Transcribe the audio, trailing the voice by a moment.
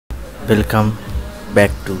Welcome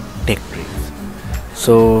back to Tech Brief.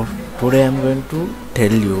 So today I'm going to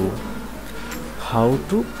tell you how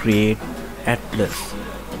to create atlas.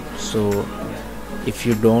 So if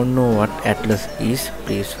you don't know what atlas is,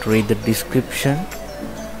 please read the description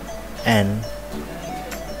and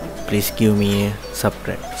please give me a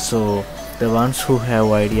subscribe. So the ones who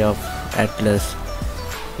have idea of atlas,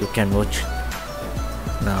 you can watch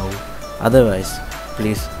now. Otherwise,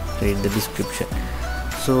 please read the description.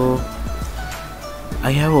 So I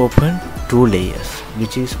have opened two layers,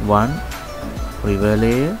 which is one river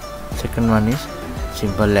layer, second one is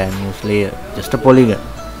simple land use layer, just a polygon.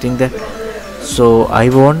 Think that. So I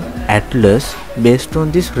want atlas based on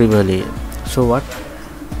this river layer. So what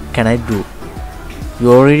can I do?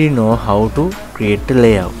 You already know how to create the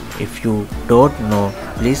layout. If you don't know,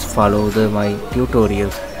 please follow my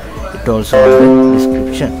tutorials. It also in the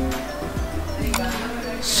description.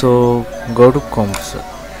 So go to composer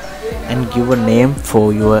and give a name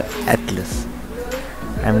for your atlas.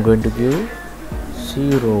 I'm going to give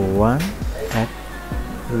 01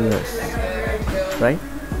 atlas, right?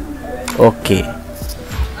 Okay,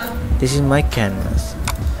 this is my canvas.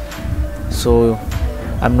 So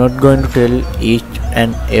I'm not going to tell each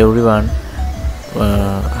and everyone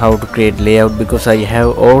how to create layout, because I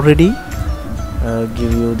have already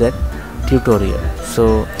give you that tutorial.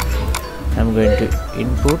 So I'm going to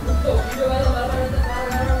input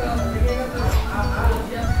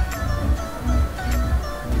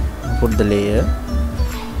put the layer,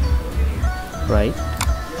 right?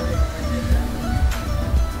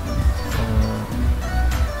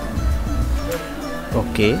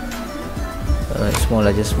 Okay, small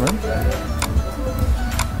adjustment.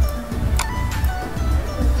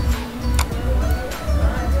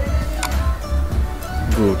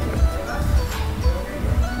 Good.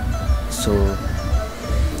 So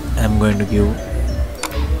I'm going to give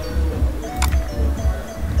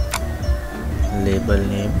label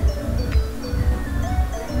name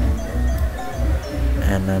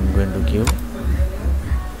and I'm going to give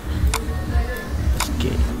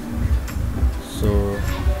scale. So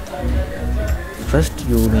first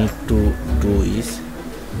you need to do is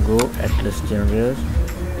go atlas generator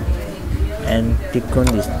and click on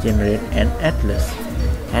this generate an atlas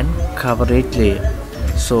and coverage layer.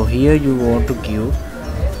 So here you want to give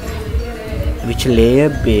which layer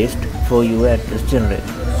based for your atlas generator.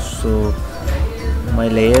 So my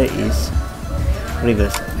layer is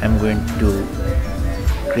rivers. I'm going to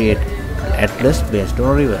create atlas based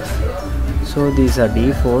on rivers. So these are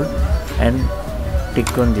default, and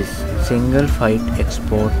click on this single file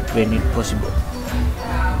export when it possible.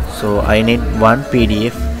 So I need one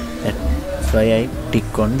PDF, that's why I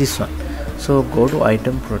click on this one. So go to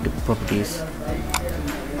item properties.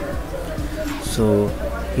 So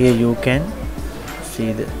here you can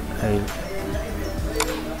see the I will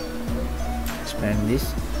expand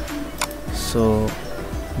this. So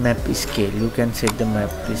map scale, you can set the map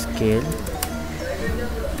scale.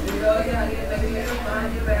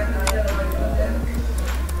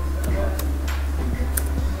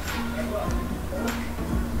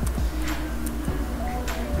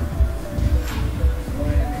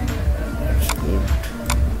 That's good.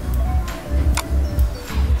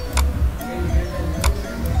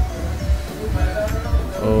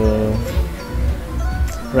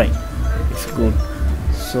 Right, it's good.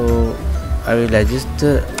 So I will adjust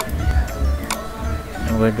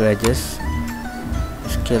I'm going to adjust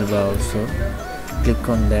scale bar also. Click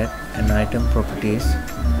on that and item properties.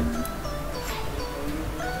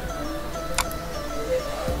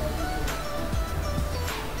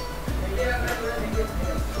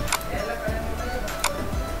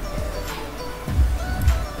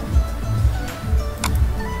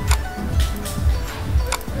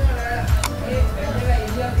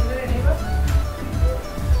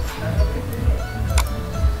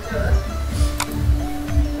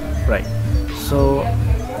 Right, so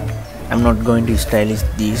I'm not going to stylish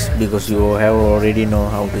these because you have already know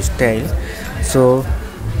how to style. So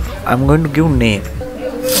I'm going to give name.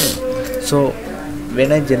 So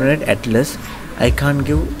when I generate atlas, I can't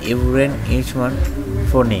give every and each one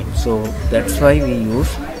for name. So that's why we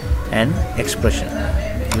use an expression.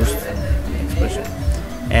 Use expression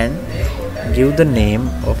and give the name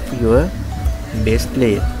of your base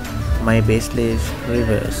layer. My base layer is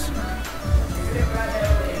rivers,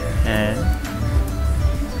 and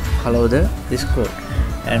follow this code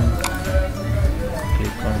and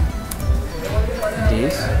click on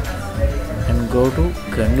this and go to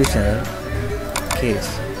conditional case.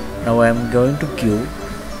 Now I am going to give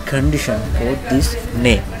condition for this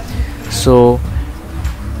name. So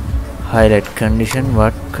highlight condition,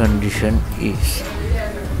 what condition is.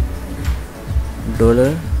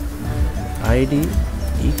 dollar id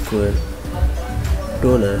equal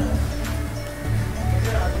dollar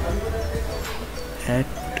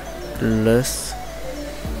atlas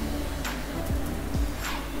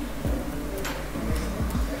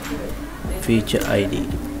feature id,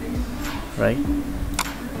 right?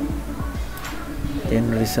 Then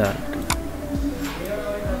result,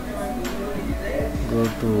 go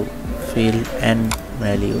to field and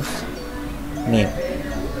values, name,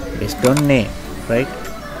 based on name, right?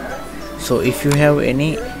 So if you have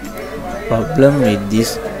any problem with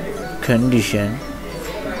this condition,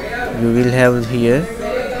 you will have here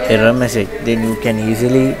error message, then you can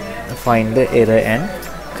easily find the error and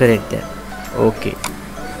correct them. Okay,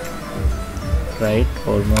 right,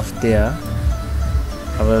 almost there.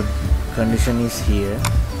 Our condition is here.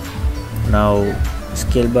 Now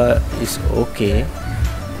scale bar is okay.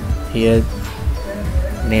 Here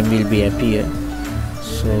name will be appear,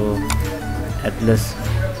 so atlas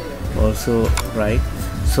also right.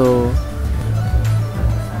 So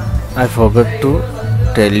I forgot to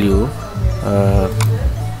tell you,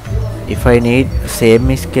 if I need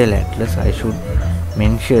same scale atlas, I should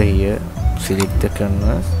mention here, select the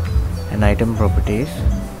canvas and item properties,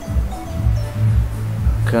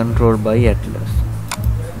 control by atlas,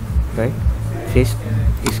 right? Fixed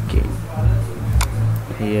scale,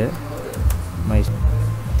 here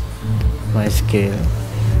my scale,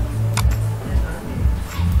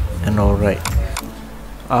 and alright.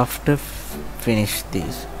 After finish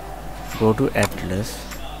this, go to atlas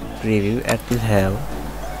preview. Atlas have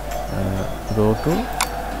go to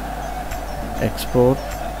export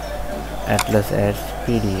atlas as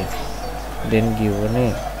pdf, then give a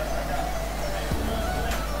name,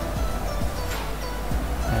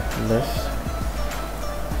 atlas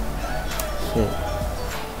save.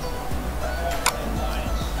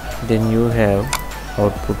 Then you have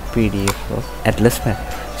output pdf of atlas map.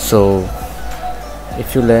 So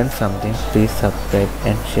if you learned something, please subscribe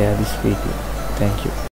and share this video. Thank you.